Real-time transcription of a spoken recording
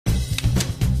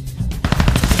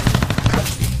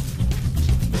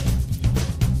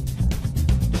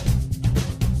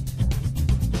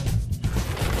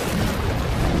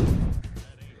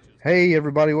Hey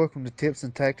everybody, welcome to Tips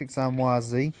and Tactics. I'm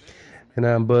YZ. And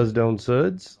I'm buzzed on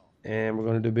Suds, and we're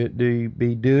going to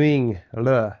be doing a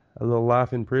little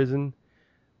life in prison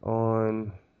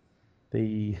on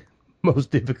the most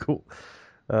difficult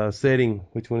setting.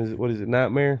 Which one is it? What is it?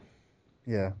 Nightmare.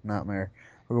 Yeah, Nightmare.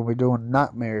 We're gonna be doing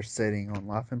Nightmare setting on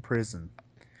Life in Prison.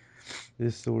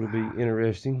 This sort of be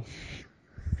interesting.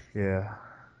 Yeah.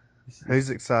 This is, Who's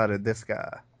excited? This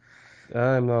guy.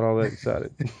 I'm not all that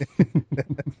excited.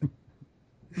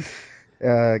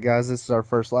 Guys, this is our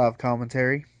first live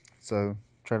commentary, so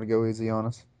try to go easy on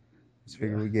us. Just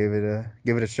figure Yeah, we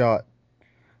give it a shot.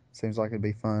 Seems like it'd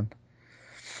be fun.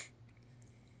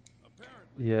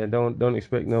 yeah. Don't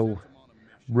expect no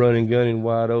running, gunning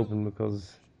wide open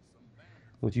because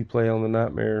once you play on the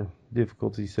Nightmare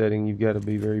difficulty setting, you've got to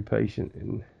be very patient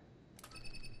and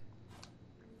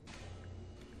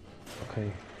okay.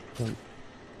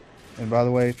 And by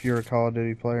the way, if you're a Call of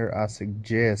Duty player, I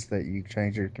suggest that you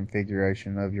change your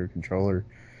configuration of your controller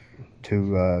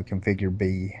to configure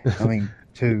B. I mean,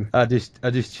 two. I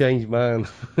just changed mine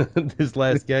this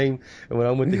last game, and when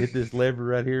I went to hit this lever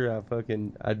right here,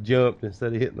 I jumped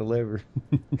instead of hitting the lever.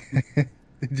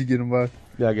 Did you get them both?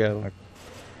 Yeah, I got them. Okay.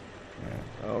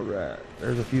 Yeah. All right,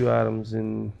 there's a few items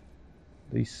in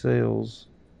these cells.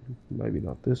 Maybe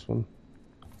not this one.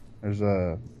 There's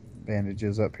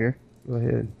bandages up here. Go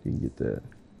ahead, you can get that.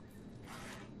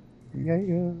 Yeah,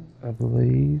 yeah. I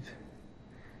believe.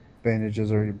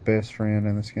 Bandages are your best friend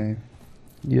in this game.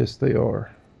 Yes, they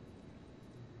are.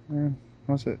 Man,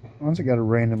 once it got to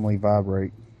randomly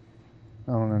vibrate.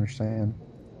 I don't understand.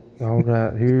 All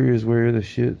right, here is where the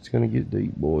shit's gonna get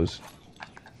deep, boys.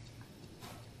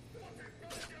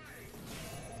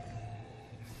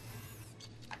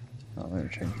 Oh, let me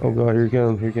change Oh that. God, here he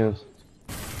comes. Here he comes.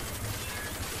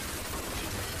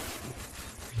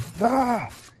 Ah,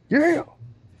 yeah.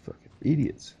 Fucking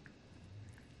idiots.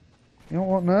 You don't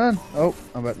want none? Oh,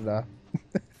 I'm about to die.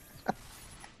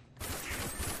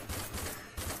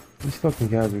 These fucking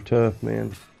guys are tough,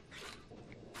 man.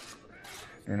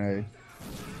 Grenade.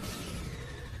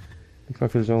 Looks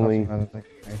like there's Toss only. another thing.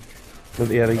 But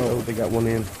yeah, Oh, they got one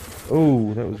in.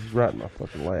 Oh, that was right in my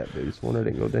fucking lap, dude. This one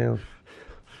didn't go down.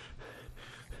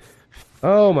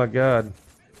 Oh my God.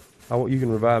 You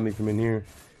can revive me from in here.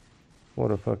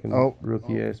 What a fucking oh,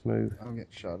 rookie oh! ass move. I'm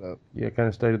getting shot up. Yeah, kind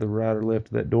of stay to the right or left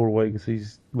of that doorway because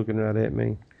he's looking right at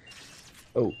me.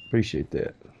 Oh, appreciate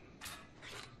that.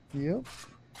 Yep.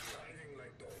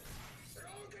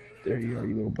 There you are,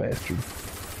 you little bastard.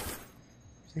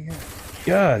 See ya.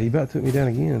 God, he about took me down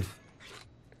again.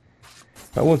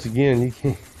 Once again,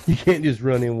 you can't just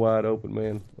run in wide open,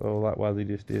 man. Oh, likewise he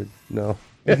just did. No.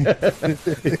 You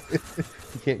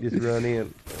can't just run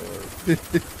in.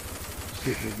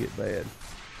 Shit will get bad.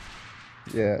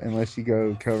 Yeah, unless you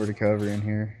go cover to cover in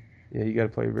here. Yeah, you got to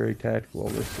play very tactical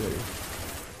on this thing.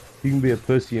 You can be a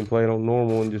pussy and play it on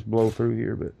normal and just blow through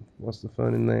here, but what's the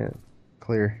fun in that?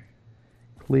 Clear.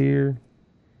 Clear,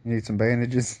 You need some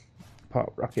bandages?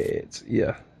 pop rockets.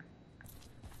 Yeah.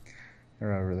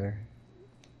 They're over there.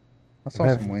 I I'm saw some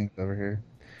having, wings over here.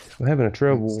 I'm having a Wing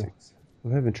trouble. sticks.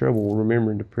 I'm having trouble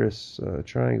remembering to press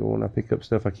triangle when I pick up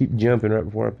stuff. I keep jumping right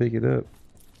before I pick it up.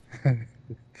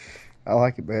 I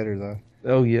like it better though.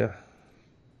 Oh yeah,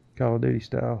 Call of Duty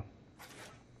style.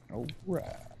 All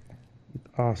right.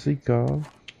 Aussie call.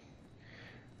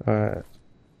 All right.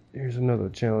 Here's another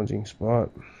challenging spot.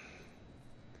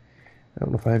 I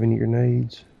don't know if I have any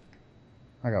grenades.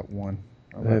 I got one.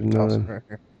 I'm I have about to toss it none. right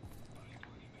here.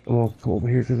 I'm gonna come over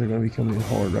here because they're gonna be coming in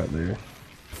hard right there.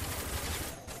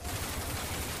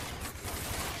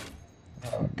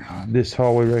 Oh God. This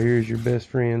hallway right here is your best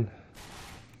friend.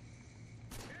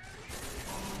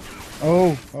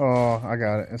 Oh, I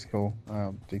got it. It's cool.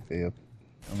 I'll defib.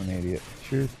 I'm an idiot.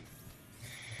 Sure.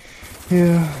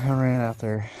 Yeah, I ran out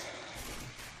there.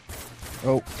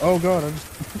 Oh God,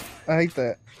 I hate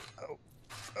that. Oh,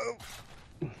 oh.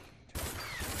 Here's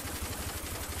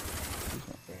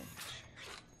my bandage.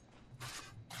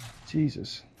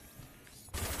 Jesus.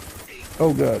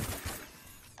 Oh God.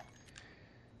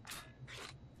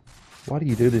 Why do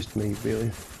you do this to me,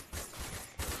 Billy?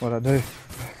 What'd I do?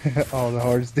 Oh, the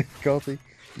hardest difficulty.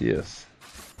 Yes.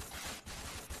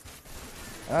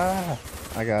 Ah,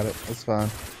 I got it. It's fine.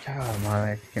 God,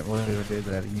 my, I can't believe I did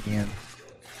that again.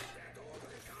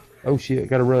 Oh shit,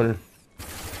 got a runner.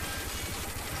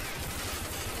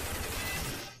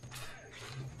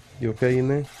 You okay in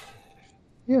there?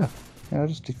 Yeah, I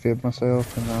just defibbed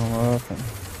myself and I'm up and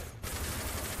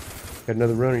Got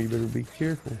another runner, you better be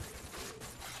careful.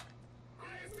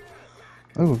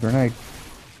 oh, a grenade.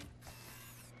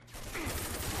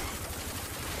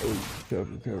 Oh,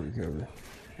 cover.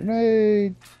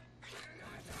 Grenade!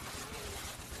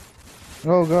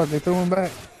 Oh god, they threw him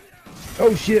back.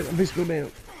 Oh shit, I'm just go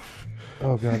down.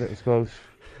 Oh god, that was close.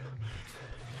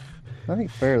 That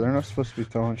ain't fair. They're not supposed to be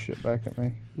throwing shit back at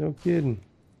me. No kidding.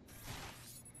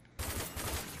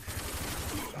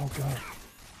 Oh god.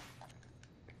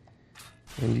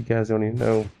 And you guys don't even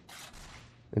know.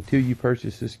 Until you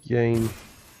purchase this game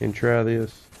and try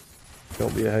this,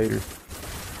 don't be a hater.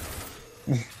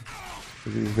 It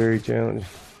is very challenging.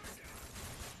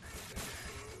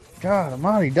 God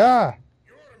almighty, die!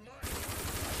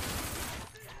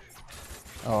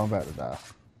 Oh, I'm about to die.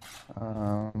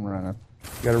 I'm running.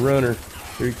 Got a runner.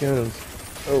 Here he comes.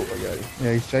 Oh, I got him.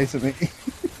 Yeah, he's chasing me.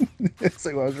 That's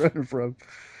like what I was running from.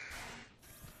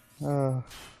 You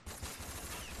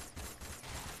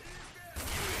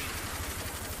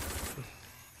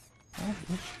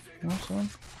want some?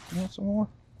 You want some more?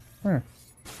 Here.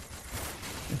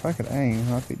 If I could aim,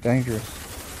 that'd be dangerous.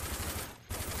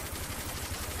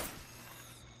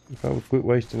 If I would quit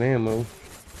wasting ammo.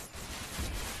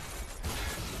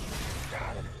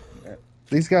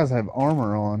 These guys have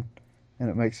armor on, and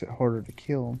it makes it harder to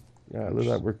kill them. Yeah, it looks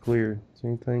like we're clear. Is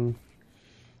anything?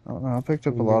 I don't know. I picked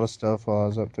up a lot of stuff while I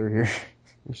was up through here.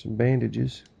 There's some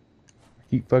bandages.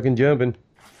 Keep fucking jumping.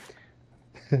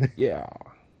 Yeah.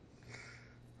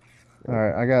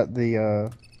 Alright, I got the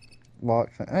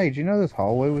lock thing. Hey, did you know this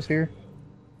hallway was here?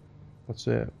 What's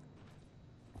that?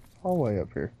 Hallway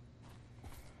up here.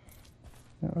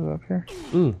 That was up here?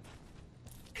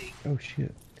 Oh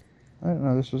shit. I didn't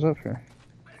know this was up here.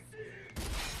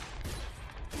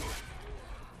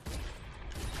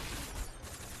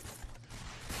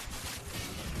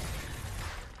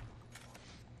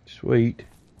 Sweet.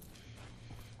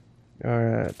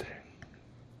 Alright.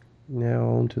 Now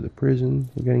on to the prison.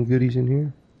 We got any goodies in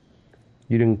here?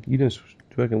 You didn't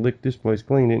fucking lick this place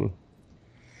clean, didn't you?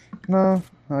 No,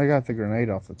 I got the grenade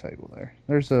off the table there.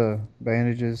 There's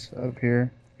bandages up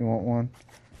here. You want one?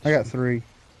 I got 3.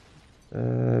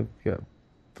 Go ahead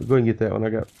and get that one. I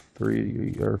got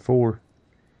 3 or 4.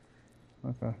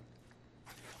 Okay.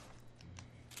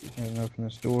 And open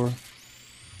this door.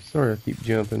 Sorry I keep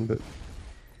jumping, but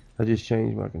I just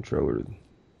changed my controller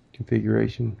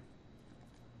configuration.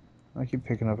 I keep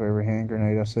picking up every hand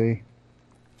grenade I see.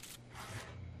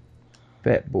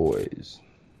 Fat boys.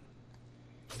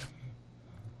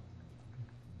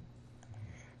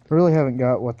 I really haven't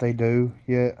got what they do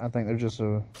yet. I think they're just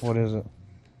what is it?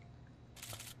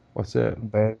 What's that?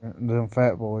 Them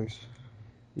fat boys.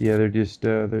 Yeah, they're just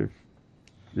like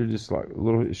a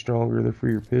little bit stronger. They're for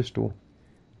your pistol.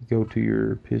 You go to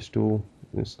your pistol,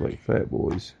 and it's like fat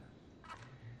boys.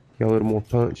 Got a little more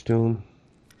punch to them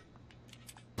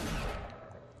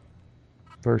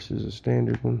versus a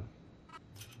standard one.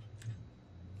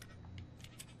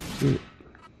 See it.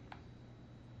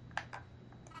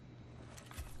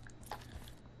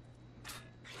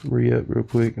 Hurry up real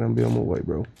quick, and I'll be on my way,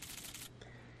 bro.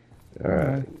 All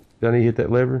right. Do I need to hit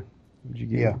that lever? Did you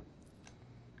get Yeah.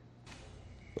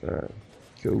 it? All right.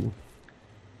 Cool.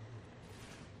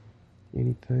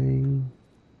 Anything?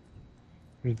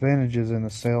 There's bandages in the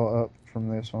cell up from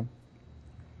this one.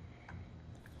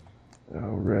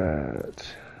 All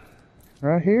right.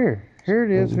 Right here. Here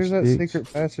it is. Golden Here's that sticks.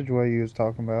 secret passageway you was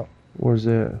talking about. Where's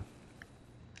that?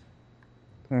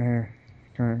 Right here.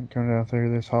 Come down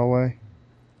through this hallway.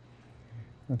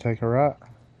 And take a right.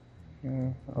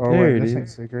 Yeah. Oh, There wait, it this is. ain't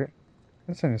secret.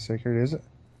 This ain't a secret, is it?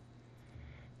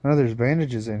 No, there's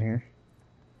bandages in here.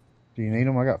 Do you need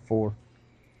them? I got 4.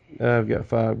 I've got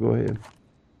 5. Go ahead.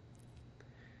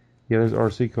 Yeah, there's an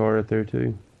RC car right there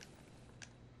too.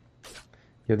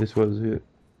 Yeah, this was it.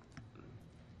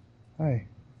 Hey,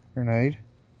 grenade.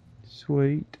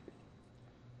 Sweet.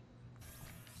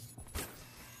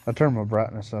 I turned my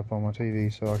brightness up on my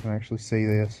TV so I can actually see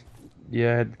this.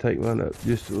 Yeah, I had to take mine up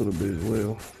just a little bit as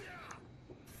well.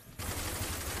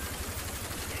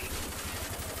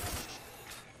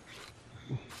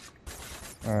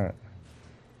 Alright.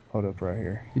 Hold up right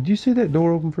here. Did you see that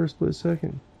door open for a split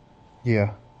second?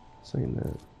 Yeah. Saying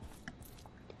that.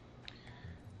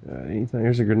 Anything?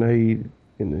 There's a grenade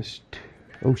in this.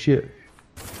 Oh shit.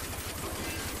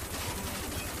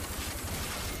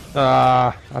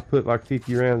 I put like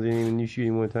 50 rounds in him and you shoot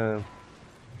him one time.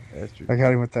 Bastard. I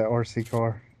got him with that RC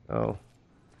car. Oh.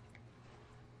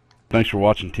 Thanks for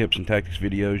watching Tips and Tactics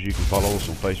videos. You can follow us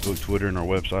on Facebook, Twitter, and our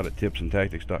website at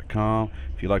TipsNTactics.com.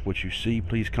 If you like what you see,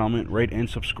 please comment, rate, and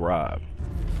subscribe.